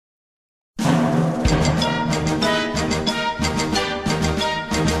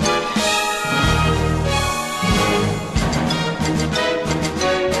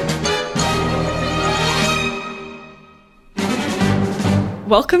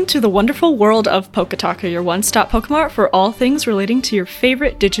Welcome to the wonderful world of Poketalker, your one-stop Pokemart for all things relating to your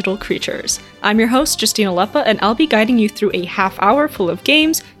favorite digital creatures. I'm your host, Justina Leppa, and I'll be guiding you through a half hour full of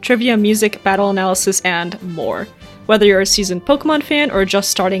games, trivia, music, battle analysis, and more. Whether you're a seasoned Pokemon fan or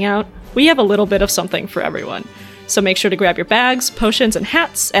just starting out, we have a little bit of something for everyone. So make sure to grab your bags, potions, and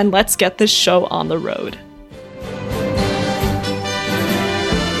hats, and let's get this show on the road.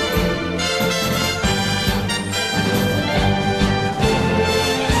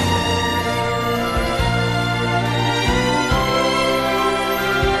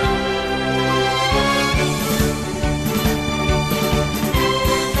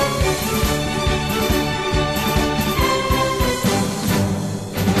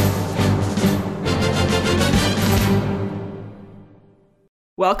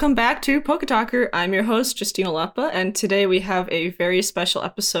 Welcome back to Poketalker. I'm your host, Justina Leppa, and today we have a very special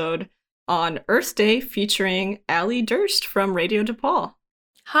episode on Earth Day featuring Allie Durst from Radio DePaul.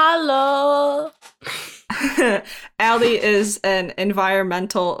 Hello! Allie is an I'm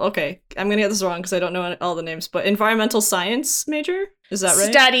gonna get this wrong because I don't know all the names, but environmental science major? Is that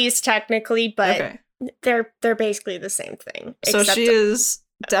right? Studies, technically, but okay. They're basically the same thing. So she is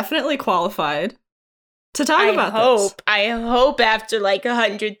definitely qualified to talk about this. I hope after like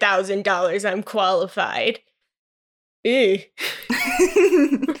 $100,000 I'm qualified. Ew.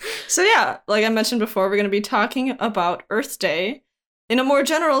 So yeah, like I mentioned before, we're going to be talking about Earth Day in a more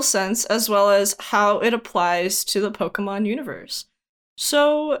general sense, as well as how it applies to the Pokemon universe.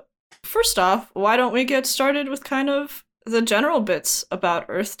 So first off, why don't we get started with kind of the general bits about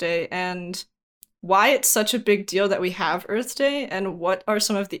Earth Day and why it's such a big deal that we have Earth Day, and what are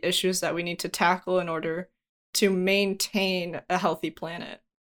some of the issues that we need to tackle in order to maintain a healthy planet?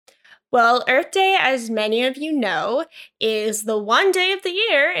 Well, Earth Day, as many of you know, is the one day of the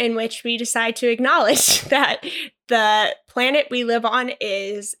year in which we decide to acknowledge that the planet we live on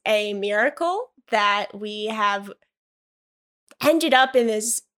is a miracle, that we have ended up in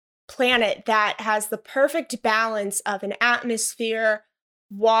this planet that has the perfect balance of an atmosphere,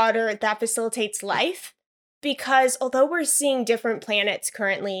 water that facilitates life, because although we're seeing different planets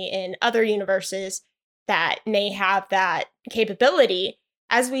currently in other universes that may have that capability,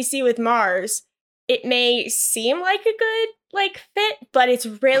 as we see with Mars, it may seem like a good fit, but it's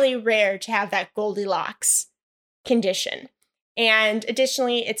really rare to have that Goldilocks condition. And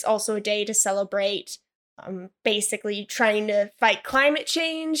additionally, it's also a day to celebrate basically trying to fight climate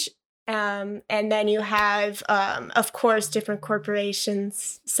change. And then you have, of course, different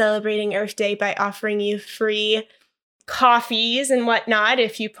corporations celebrating Earth Day by offering you free coffees and whatnot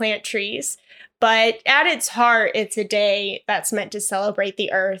if you plant trees. But at its heart, it's a day that's meant to celebrate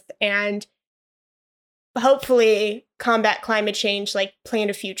the Earth and hopefully combat climate change, like plant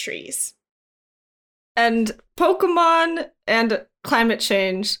a few trees. And Pokemon and climate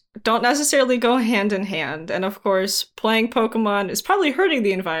change don't necessarily go hand in hand. And of course, playing Pokemon is probably hurting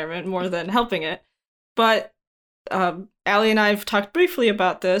the environment more than helping it. But Allie and I have talked briefly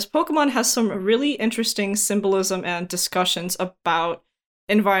about this. Pokemon has some really interesting symbolism and discussions about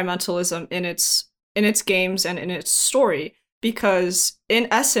environmentalism in its games and in its story. Because in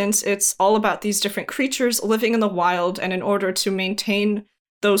essence, it's all about these different creatures living in the wild, and in order to maintain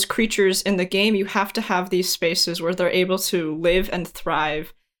those creatures in the game, you have to have these spaces where they're able to live and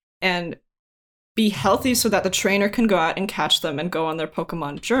thrive and be healthy so that the trainer can go out and catch them and go on their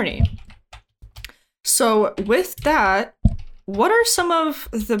Pokemon journey. So with that, what are some of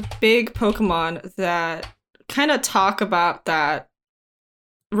the big Pokemon that kind of talk about that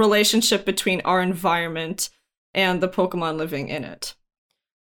relationship between our environment and the Pokemon living in it?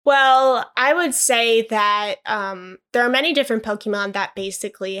 Well, I would say that there are many different Pokemon that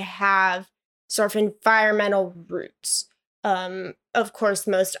basically have sort of environmental roots. Of course, the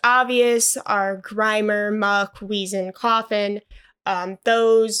most obvious are Grimer, Muck, Weezing, Koffing.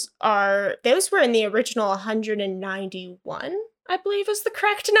 Those were in the original 191, I believe is the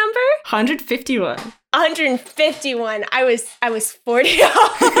correct number. 151. 151. I was 40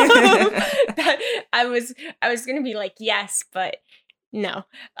 off. I was gonna be like, yes, but no.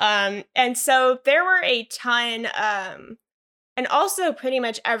 And so there were a ton, and also pretty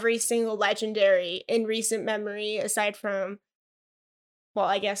much every single legendary in recent memory, aside from, well,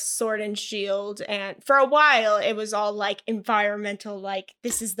 I guess Sword and Shield, and for a while it was all like environmental, like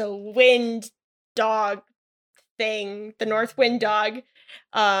this is the wind dog thing, the North Wind Dog,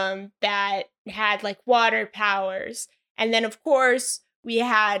 that had like water powers. And then of course we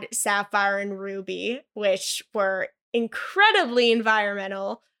had Sapphire and Ruby, which were incredibly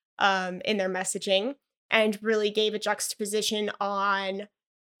environmental in their messaging, and really gave a juxtaposition on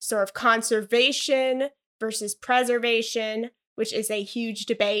sort of conservation versus preservation, which is a huge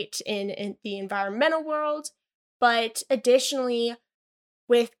debate in the environmental world. But additionally,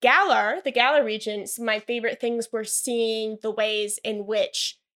 with Galar, the Galar region, some of my favorite things were seeing the ways in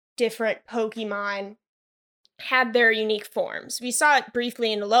which different Pokemon had their unique forms. We saw it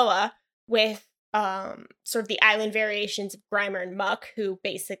briefly in Alola with sort of the island variations of Grimer and Muck, who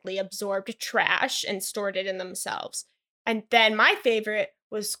basically absorbed trash and stored it in themselves. And then my favorite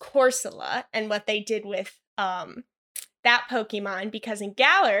was Corsola and what they did with that Pokemon, because in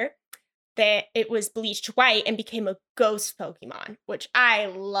Galar, it was bleached white and became a ghost Pokemon, which I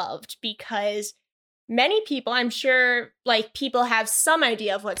loved because many people, I'm sure, like, people have some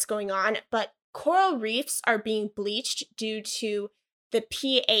idea of what's going on, but coral reefs are being bleached due to the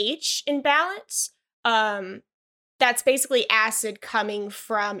pH imbalance. That's basically acid coming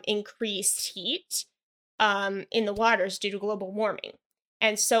from increased heat in the waters due to global warming.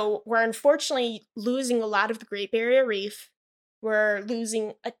 And so we're unfortunately losing a lot of the Great Barrier Reef. We're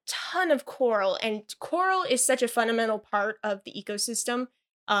losing a ton of coral, and coral is such a fundamental part of the ecosystem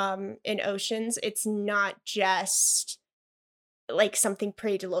in oceans. It's not just like something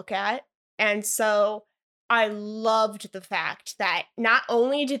pretty to look at. And so I loved the fact that not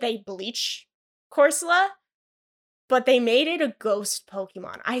only did they bleach Corsola, but they made it a ghost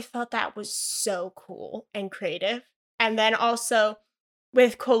Pokemon. I thought that was so cool and creative. And then also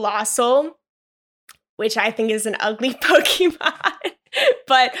with Colossal, which I think is an ugly Pokemon,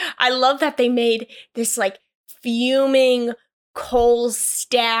 but I love that they made this like fuming coal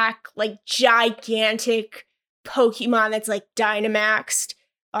stack, like gigantic Pokemon that's like Dynamaxed.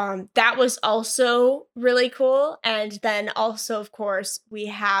 That was also really cool. And then also, of course, we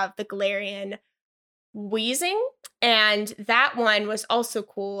have the Galarian Weezing, and that one was also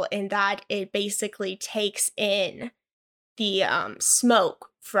cool in that it basically takes in the smoke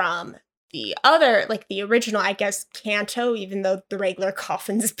from the other, like the original, I guess, Kanto, even though the regular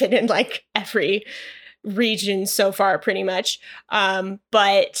Coffin's been in like every region so far, pretty much.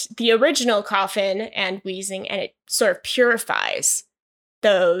 But the original Coffin and Weezing, and it sort of purifies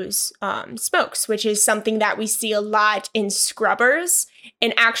those smokes, which is something that we see a lot in scrubbers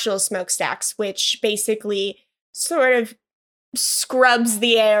and actual smokestacks, which basically sort of scrubs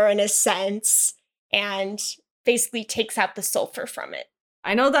the air in a sense and basically takes out the sulfur from it.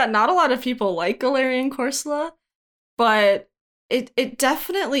 I know that not a lot of people like Galarian Corsola, but it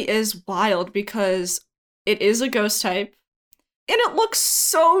definitely is wild because it is a ghost type, and it looks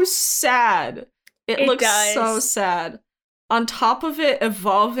so sad. It looks so sad. On top of it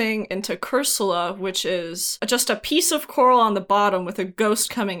evolving into Corsola, which is just a piece of coral on the bottom with a ghost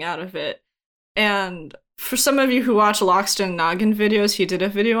coming out of it. And for some of you who watch Loxton Noggin videos, he did a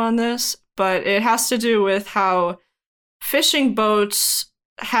video on this, but it has to do with how fishing boats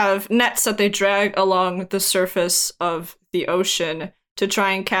have nets that they drag along the surface of the ocean to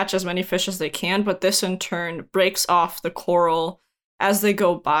try and catch as many fish as they can, but this in turn breaks off the coral as they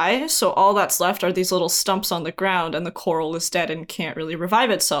go by, so all that's left are these little stumps on the ground, and the coral is dead and can't really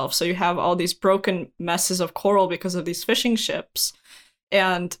revive itself. So you have all these broken messes of coral because of these fishing ships.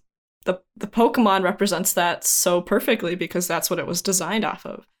 And the Pokemon represents that so perfectly because that's what it was designed off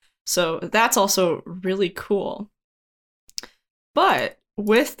of. So that's also really cool. But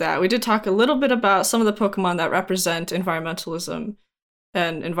with that, we did talk a little bit about some of the Pokemon that represent environmentalism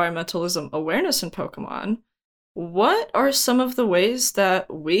and environmentalism awareness in Pokemon. What are some of the ways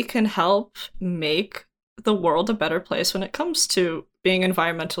that we can help make the world a better place when it comes to being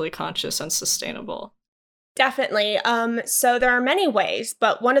environmentally conscious and sustainable? Definitely. So there are many ways,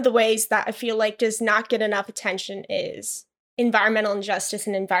 but one of the ways that I feel like does not get enough attention is environmental injustice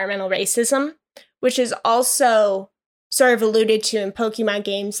and environmental racism, which is also sort of alluded to in Pokemon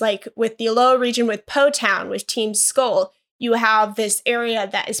games, like with the Alola region with Po Town, with Team Skull. You have this area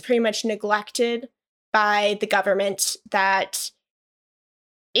that is pretty much neglected by the government that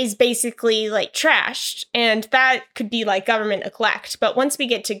is basically like trashed, and that could be like government neglect. But once we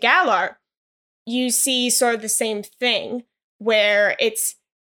get to Galar, you see sort of the same thing where it's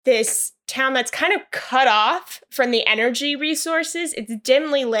this town that's kind of cut off from the energy resources. It's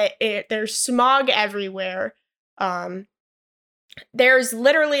dimly lit. There's smog everywhere. There's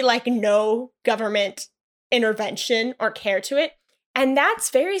literally like no government intervention or care to it. And that's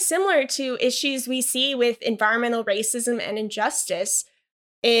very similar to issues we see with environmental racism and injustice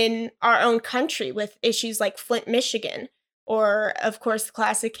in our own country, with issues like Flint, Michigan, or, of course, the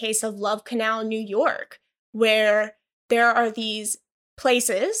classic case of Love Canal, New York, where there are these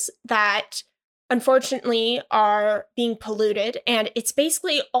places that unfortunately are being polluted. And it's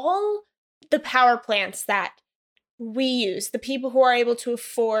basically all the power plants that we use, the people who are able to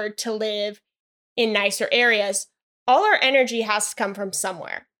afford to live in nicer areas, all our energy has to come from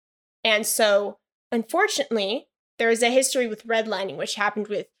somewhere. And so, unfortunately, there is a history with redlining, which happened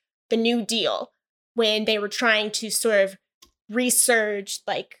with the New Deal, when they were trying to sort of resurge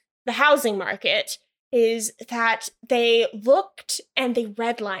like the housing market, is that they looked and they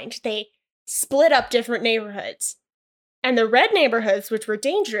redlined. They split up different neighborhoods. And the red neighborhoods, which were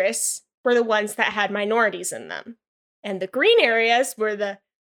dangerous, were the ones that had minorities in them. And the green areas were the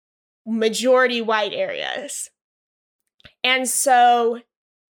majority white areas. And so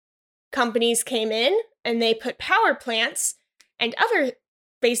companies came in and they put power plants and other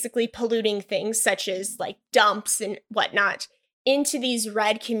basically polluting things, such as like dumps and whatnot, into these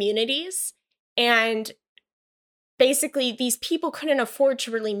red communities. And basically these people couldn't afford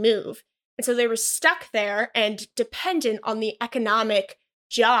to really move. And so they were stuck there and dependent on the economic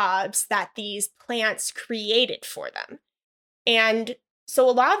jobs that these plants created for them. And so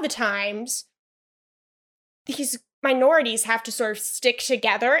a lot of the times, these minorities have to sort of stick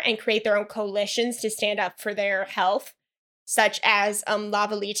together and create their own coalitions to stand up for their health, such as La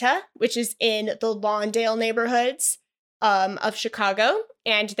Valita, which is in the Lawndale neighborhoods of Chicago.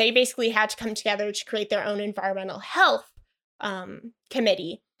 And they basically had to come together to create their own environmental health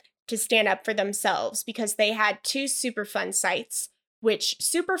committee to stand up for themselves, because they had 2 Superfund sites, which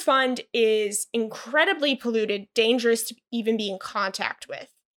Superfund is incredibly polluted, dangerous to even be in contact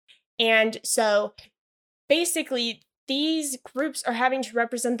with. And so basically, these groups are having to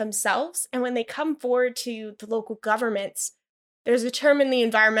represent themselves. And when they come forward to the local governments, there's a term in the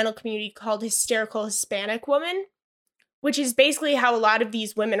environmental community called hysterical Hispanic woman, which is basically how a lot of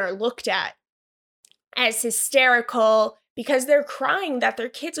these women are looked at, as hysterical because they're crying that their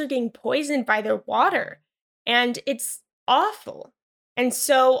kids are getting poisoned by their water. And it's awful. And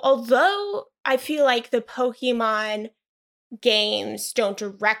so, although I feel like the Pokemon games don't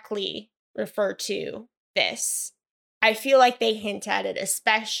directly refer to this, I feel like they hint at it,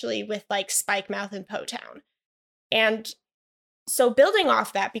 especially with like Spikemouth and Potown. And so building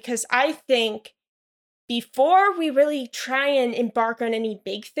off that, because I think before we really try and embark on any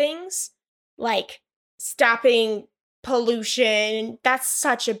big things, like stopping pollution, that's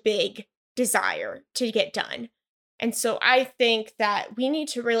such a big desire to get done. And so I think that we need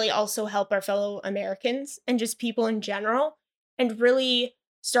to really also help our fellow Americans and just people in general and really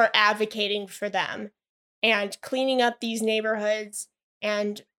start advocating for them and cleaning up these neighborhoods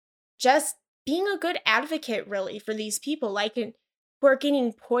and just being a good advocate really for these people like who are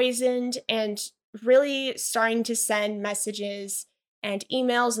getting poisoned, and really starting to send messages and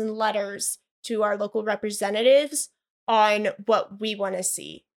emails and letters to our local representatives on what we want to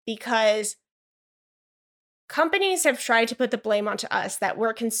see. Because companies have tried to put the blame onto us that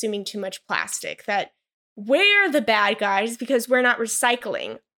we're consuming too much plastic, that we're the bad guys because we're not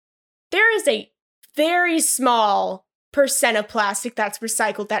recycling. There is a very small percent of plastic that's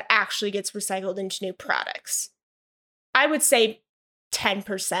recycled that actually gets recycled into new products. I would say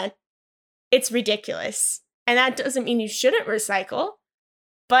 10%. It's ridiculous. And that doesn't mean you shouldn't recycle,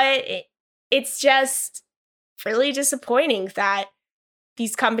 but it's just really disappointing that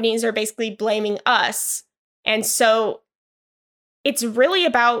these companies are basically blaming us. And so it's really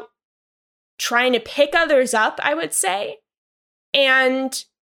about trying to pick others up, I would say. And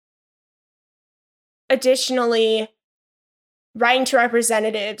additionally, writing to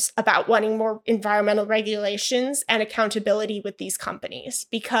representatives about wanting more environmental regulations and accountability with these companies.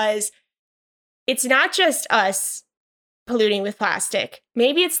 Because it's not just us polluting with plastic.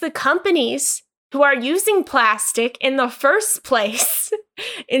 Maybe it's the companies who are using plastic in the first place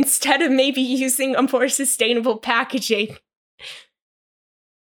instead of maybe using a more sustainable packaging.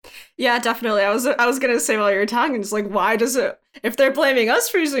 Yeah, definitely. I was gonna say while you were talking, it's like, why does it, if they're blaming us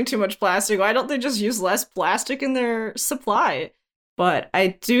for using too much plastic, why don't they just use less plastic in their supply? But I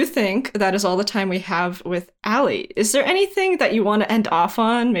do think that is all the time we have with Allie. Is there anything that you want to end off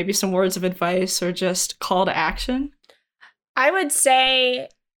on? Maybe some words of advice or just call to action? I would say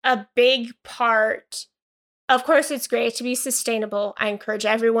a big part, of course, it's great to be sustainable. I encourage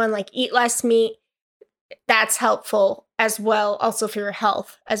everyone, like, eat less meat. That's helpful as well, also for your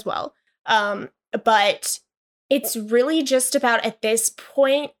health as well. But it's really just about, at this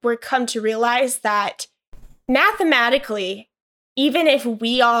point, we're come to realize that mathematically, even if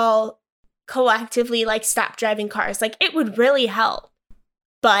we all collectively like stop driving cars, like, it would really help.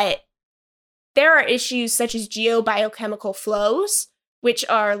 But there are issues such as geobiochemical flows, which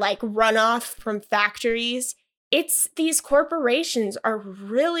are like runoff from factories. It's these corporations are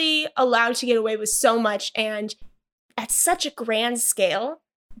really allowed to get away with so much, and at such a grand scale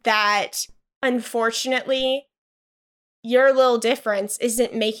that unfortunately your little difference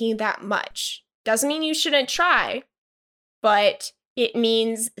isn't making that much. Doesn't mean you shouldn't try, but it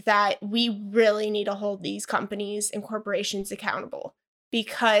means that we really need to hold these companies and corporations accountable,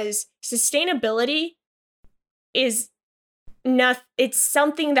 because sustainability is it's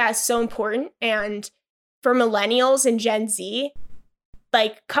something that's so important. And for millennials and Gen Z,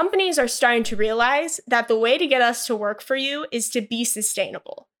 like, companies are starting to realize that the way to get us to work for you is to be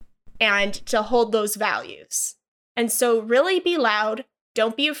sustainable and to hold those values. And so really be loud.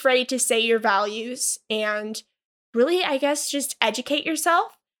 Don't be afraid to say your values, and really, I guess, just educate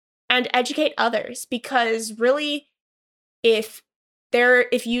yourself and educate others. Because really, if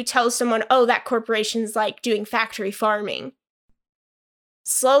you tell someone, oh, that corporation's like doing factory farming,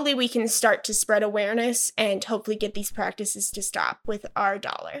 slowly we can start to spread awareness and hopefully get these practices to stop with our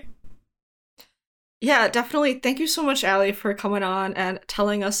dollar. Yeah, definitely. Thank you so much, Allie, for coming on and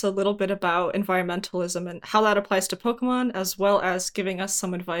telling us a little bit about environmentalism and how that applies to Pokemon, as well as giving us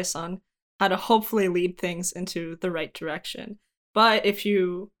some advice on how to hopefully lead things into the right direction. But if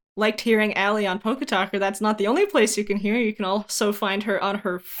you liked hearing Allie on PokeTalker, that's not the only place you can hear. You can also find her on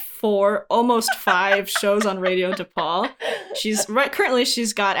her 4, almost 5 shows on Radio DePaul. Currently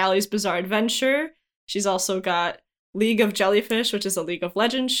she's got Allie's Bizarre Adventure. She's also got League of Jellyfish, which is a League of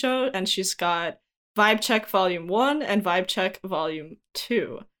Legends show, and she's got Vibe Check Volume 1 and Vibe Check Volume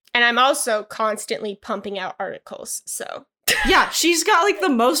 2. And I'm also constantly pumping out articles, so... Yeah, she's got like the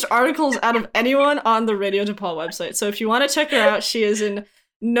most articles out of anyone on the Radio DePaul website. So if you want to check her out, she is in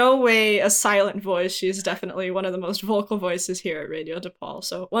no way a silent voice. She is definitely one of the most vocal voices here at Radio DePaul.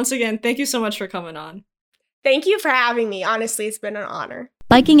 So once again, thank you so much for coming on. Thank you for having me. Honestly, it's been an honor.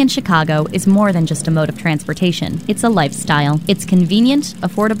 Biking in Chicago is more than just a mode of transportation. It's a lifestyle. It's convenient,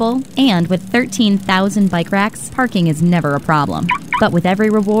 affordable, and with 13,000 bike racks, parking is never a problem. But with every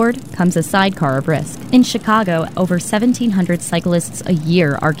reward comes a sidecar of risk. In Chicago, over 1,700 cyclists a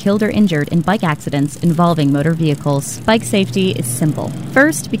year are killed or injured in bike accidents involving motor vehicles. Bike safety is simple.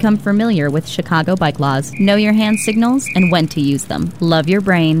 First, become familiar with Chicago bike laws. Know your hand signals and when to use them. Love your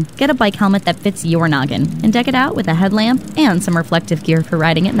brain. Get a bike helmet that fits your noggin and deck it out with a headlamp and some reflective gear for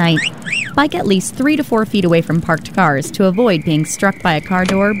riding at night. Bike at least 3 to 4 feet away from parked cars to avoid being struck by a car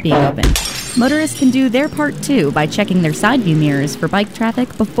door being opened. Motorists can do their part too by checking their side view mirrors for bike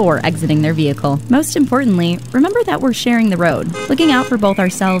traffic before exiting their vehicle. Most importantly, remember that we're sharing the road. Looking out for both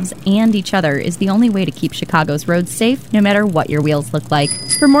ourselves and each other is the only way to keep Chicago's roads safe, no matter what your wheels look like.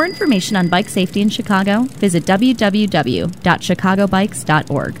 For more information on bike safety in Chicago, visit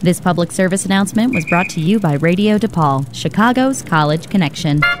www.chicagobikes.org. This public service announcement was brought to you by Radio DePaul, Chicago's College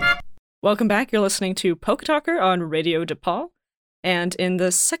Connection. Welcome back. You're listening to PokeTalker on Radio DePaul. And in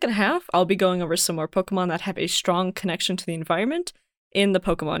the second half, I'll be going over some more Pokemon that have a strong connection to the environment in the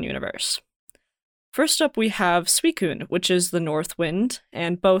Pokemon universe. First up, we have Suicune, which is the North Wind,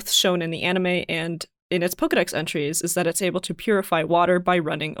 and both shown in the anime and in its Pokedex entries is that it's able to purify water by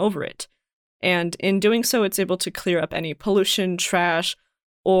running over it. And in doing so, it's able to clear up any pollution, trash,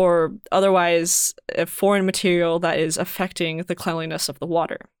 or otherwise foreign material that is affecting the cleanliness of the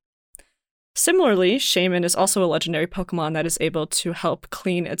water. Similarly, Shaman is also a legendary Pokemon that is able to help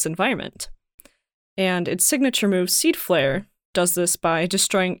clean its environment. And its signature move, Seed Flare, does this by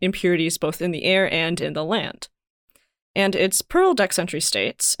destroying impurities both in the air and in the land. And its Pearl Dex entry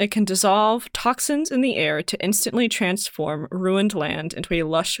states, it can dissolve toxins in the air to instantly transform ruined land into a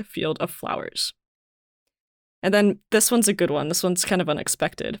lush field of flowers. And then this one's a good one. This one's kind of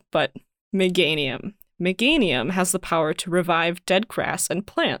unexpected, but Meganium. Meganium has the power to revive dead grass and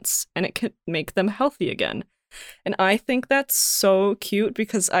plants, and it can make them healthy again. And I think that's so cute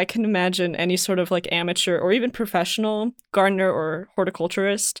because I can imagine any sort of like amateur or even professional gardener or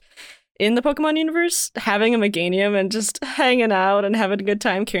horticulturist in the Pokemon universe having a Meganium and just hanging out and having a good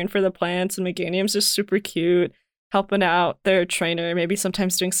time caring for the plants. And Meganium's just super cute, helping out their trainer, maybe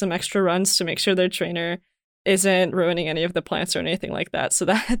sometimes doing some extra runs to make sure their trainer isn't ruining any of the plants or anything like that. So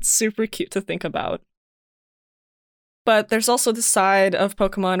that's super cute to think about. But there's also the side of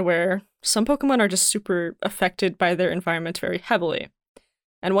Pokemon where some Pokemon are just super affected by their environment very heavily.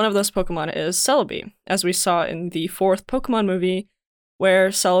 And one of those Pokemon is Celebi, as we saw in the 4th Pokemon movie, where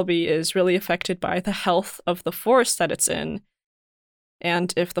Celebi is really affected by the health of the forest that it's in.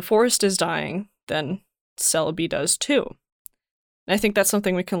 And if the forest is dying, then Celebi does too. And I think that's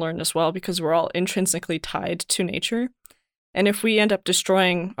something we can learn as well because we're all intrinsically tied to nature. And if we end up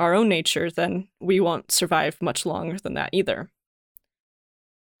destroying our own nature, then we won't survive much longer than that either.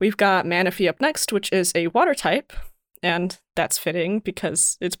 We've got Manaphy up next, which is a water type, and that's fitting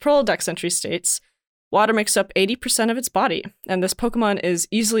because its Pearl Dex entry states, water makes up 80% of its body, and this Pokemon is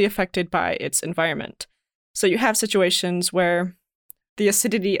easily affected by its environment. So you have situations where the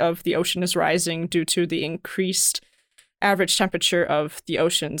acidity of the ocean is rising due to the increased average temperature of the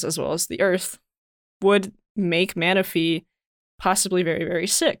oceans as well as the Earth would make Manaphy possibly very, very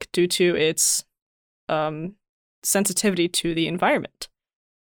sick due to its sensitivity to the environment.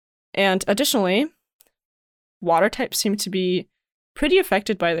 And additionally, water types seem to be pretty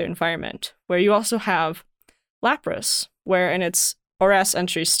affected by their environment, where you also have Lapras, where in its ORAS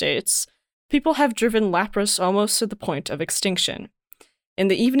entry states, people have driven Lapras almost to the point of extinction. In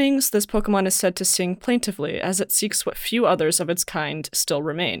the evenings, this Pokemon is said to sing plaintively as it seeks what few others of its kind still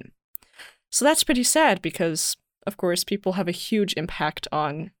remain. So that's pretty sad because, of course, people have a huge impact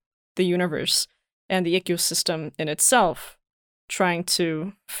on the universe and the ecosystem in itself, trying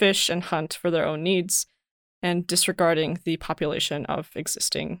to fish and hunt for their own needs and disregarding the population of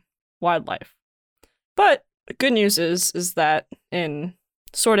existing wildlife. But the good news is that in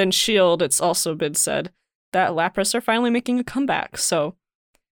Sword and Shield, it's also been said that Lapras are finally making a comeback. So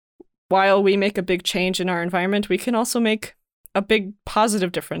while we make a big change in our environment, we can also make a big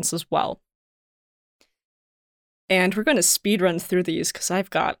positive difference as well. And we're going to speedrun through these because I've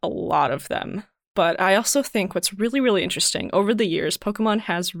got a lot of them. But I also think what's really, really interesting, over the years, Pokemon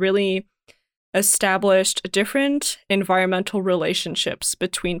has really established different environmental relationships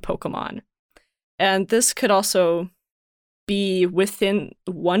between Pokemon. And this could also be within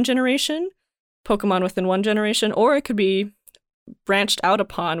one generation, Pokemon within one generation, or it could be branched out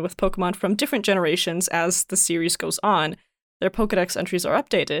upon with Pokemon from different generations as the series goes on. Their Pokedex entries are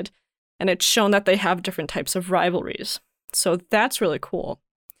updated, and it's shown that they have different types of rivalries. So that's really cool.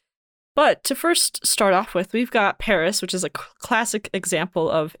 But to first start off with, we've got Paras, which is a classic example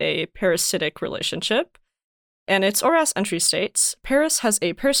of a parasitic relationship. And its ORAS entry states, Paras has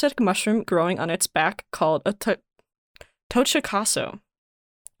a parasitic mushroom growing on its back called a Tochikaso.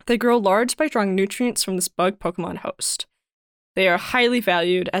 They grow large by drawing nutrients from this bug Pokemon host. They are highly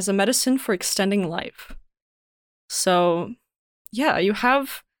valued as a medicine for extending life. So, yeah, you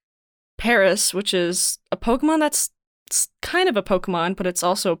have Paras, which is a Pokemon that's kind of a Pokemon, but it's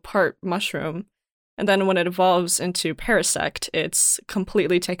also part mushroom. And then when it evolves into Parasect, it's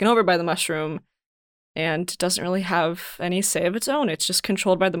completely taken over by the mushroom and doesn't really have any say of its own. It's just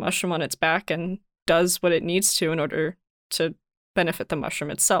controlled by the mushroom on its back and does what it needs to in order to benefit the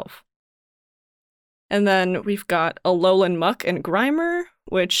mushroom itself. And then we've got Alolan Muck and Grimer,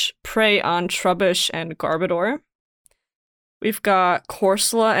 which prey on Trubbish and Garbodor. We've got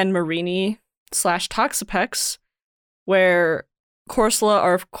Corsola and Mareanie / Toxapex, where Corsola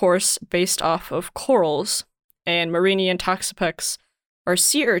are, of course, based off of corals, and Mareanie and Toxapex are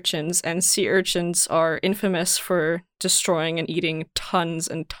sea urchins, and sea urchins are infamous for destroying and eating tons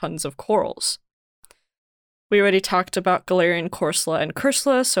and tons of corals. We already talked about Galarian, Corsola, and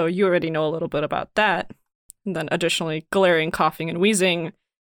Cursola, so you already know a little bit about that. And then additionally, Galarian Coughing and Wheezing,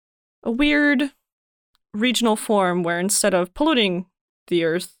 a weird regional form where instead of polluting the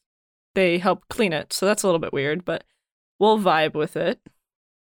earth, they help clean it. So that's a little bit weird, but we'll vibe with it.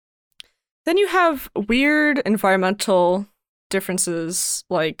 Then you have weird environmental differences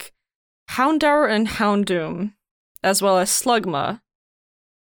like Houndour and Houndoom, as well as Slugma,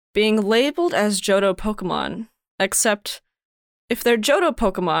 being labeled as Johto Pokemon, except if they're Johto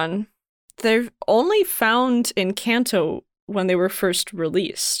Pokemon, they're only found in Kanto when they were first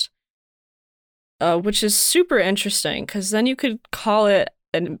released. Which is super interesting, because then you could call it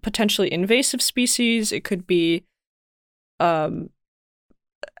a potentially invasive species. It could be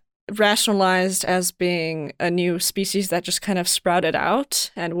rationalized as being a new species that just kind of sprouted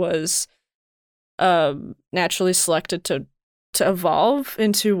out and was naturally selected to evolve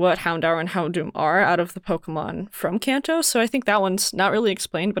into what Houndour and Houndoom are out of the Pokemon from Kanto. So I think that one's not really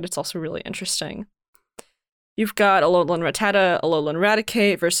explained, but it's also really interesting. You've got Alolan Rattata, Alolan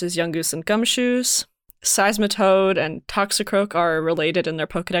Raticate versus Yungoos and Gumshoos. Seismitoad and Toxicroak are related in their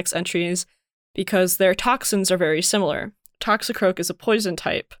Pokedex entries because their toxins are very similar. Toxicroak is a poison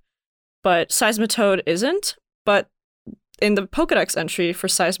type, but Seismitoad isn't. But in the Pokedex entry for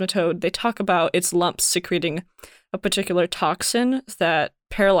Seismitoad, they talk about its lumps secreting a particular toxin that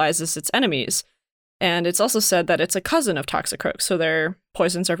paralyzes its enemies. And it's also said that it's a cousin of Toxicroak, so their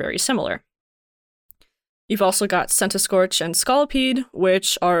poisons are very similar. You've also got Centiskorch and Scolipede,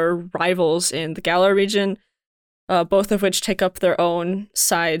 which are rivals in the Galar region, both of which take up their own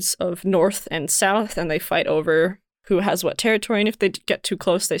sides of north and south, and they fight over who has what territory, and if they get too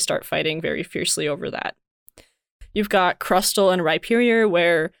close, they start fighting very fiercely over that. You've got Crustle and Rhyperior,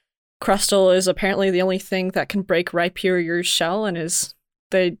 where Crustle is apparently the only thing that can break Rhyperior's shell, and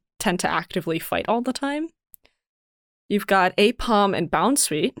they tend to actively fight all the time. You've got Aipom and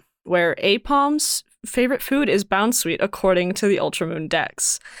Bounsweet, where Aipom's favorite food is Bounsweet according to the Ultramoon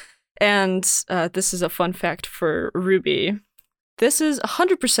Dex. And this is a fun fact for Ruby. This is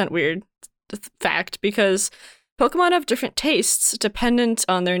 100% weird fact because Pokemon have different tastes dependent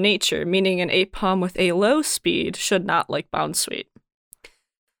on their nature, meaning an Aipom with a low speed should not like Bounsweet.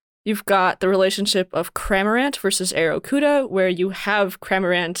 You've got the relationship of Cramorant versus Aerocuda, where you have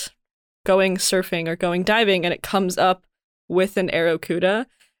Cramorant going surfing or going diving, and it comes up with an Aerocuda.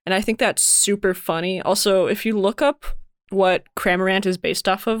 And I think that's super funny. Also, if you look up what Cramorant is based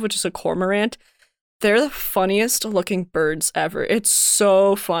off of, which is a Cormorant, they're the funniest looking birds ever. It's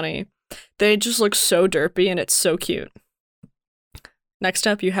so funny. They just look so derpy, and it's so cute. Next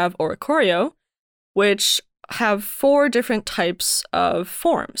up, you have Oricorio, which have 4 different types of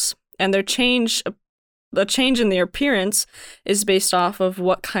forms, and the change in their appearance is based off of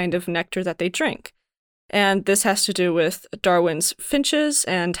what kind of nectar that they drink. And this has to do with Darwin's finches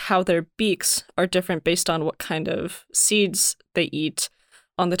and how their beaks are different based on what kind of seeds they eat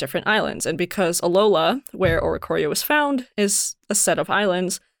on the different islands. And because Alola, where Oricorio was found, is a set of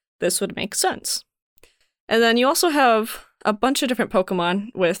islands, this would make sense. And then you also have a bunch of different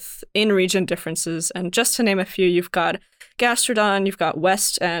Pokemon with in-region differences, and just to name a few, you've got Gastrodon, you've got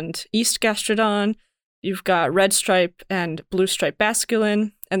West and East Gastrodon, you've got Red Stripe and Blue Stripe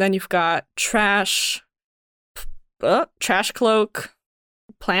Basculin, and then you've got Trash Cloak,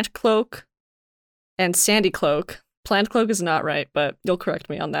 Plant Cloak, and Sandy Cloak. Plant Cloak is not right, but you'll correct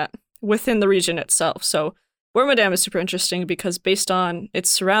me on that, within the region itself. So Wormadam is super interesting because based on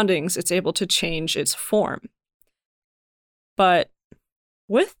its surroundings, it's able to change its form. But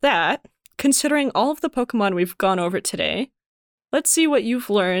with that, considering all of the Pokemon we've gone over today, let's see what you've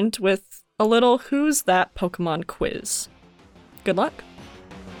learned with a little Who's That Pokemon quiz. Good luck.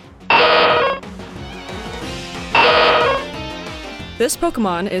 This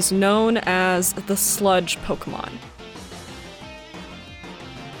Pokemon is known as the Sludge Pokemon.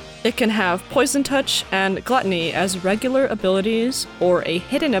 It can have Poison Touch and Gluttony as regular abilities or a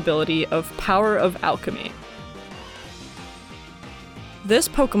hidden ability of Power of Alchemy. This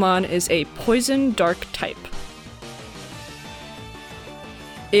Pokemon is a Poison Dark type.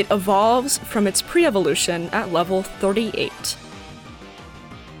 It evolves from its pre-evolution at level 38.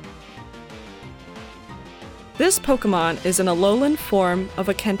 This Pokemon is an Alolan form of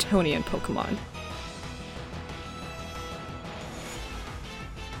a Cantonian Pokemon.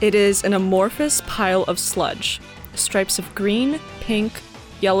 It is an amorphous pile of sludge. Stripes of green, pink,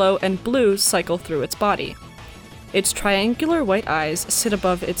 yellow, and blue cycle through its body. Its triangular white eyes sit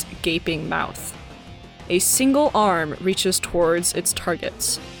above its gaping mouth. A single arm reaches towards its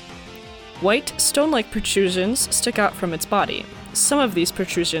targets. White, stone-like protrusions stick out from its body. Some of these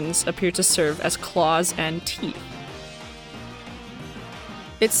protrusions appear to serve as claws and teeth.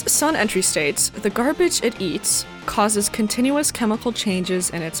 Its sun entry states, the garbage it eats causes continuous chemical changes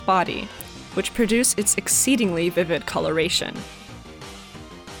in its body, which produce its exceedingly vivid coloration.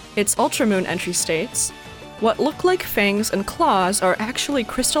 Its ultramoon entry states, what look like fangs and claws are actually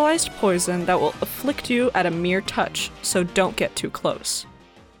crystallized poison that will afflict you at a mere touch, so don't get too close.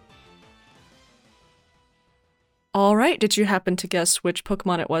 Alright, did you happen to guess which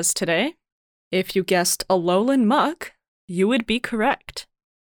Pokemon it was today? If you guessed Alolan Muck, you would be correct.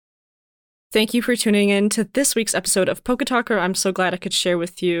 Thank you for tuning in to this week's episode of Poketalker. I'm so glad I could share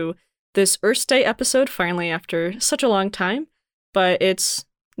with you this Earth Day episode finally after such a long time, but it's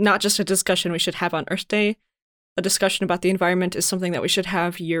not just a discussion we should have on Earth Day. A discussion about the environment is something that we should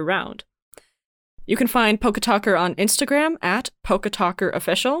have year-round. You can find Poketalker on Instagram at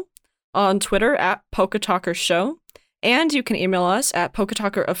PoketalkerOfficial, on Twitter at PoketalkerShow, and you can email us at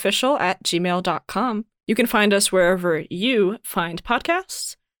PoketalkerOfficial@gmail.com. You can find us wherever you find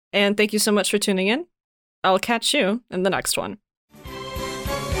podcasts, and thank you so much for tuning in. I'll catch you in the next one.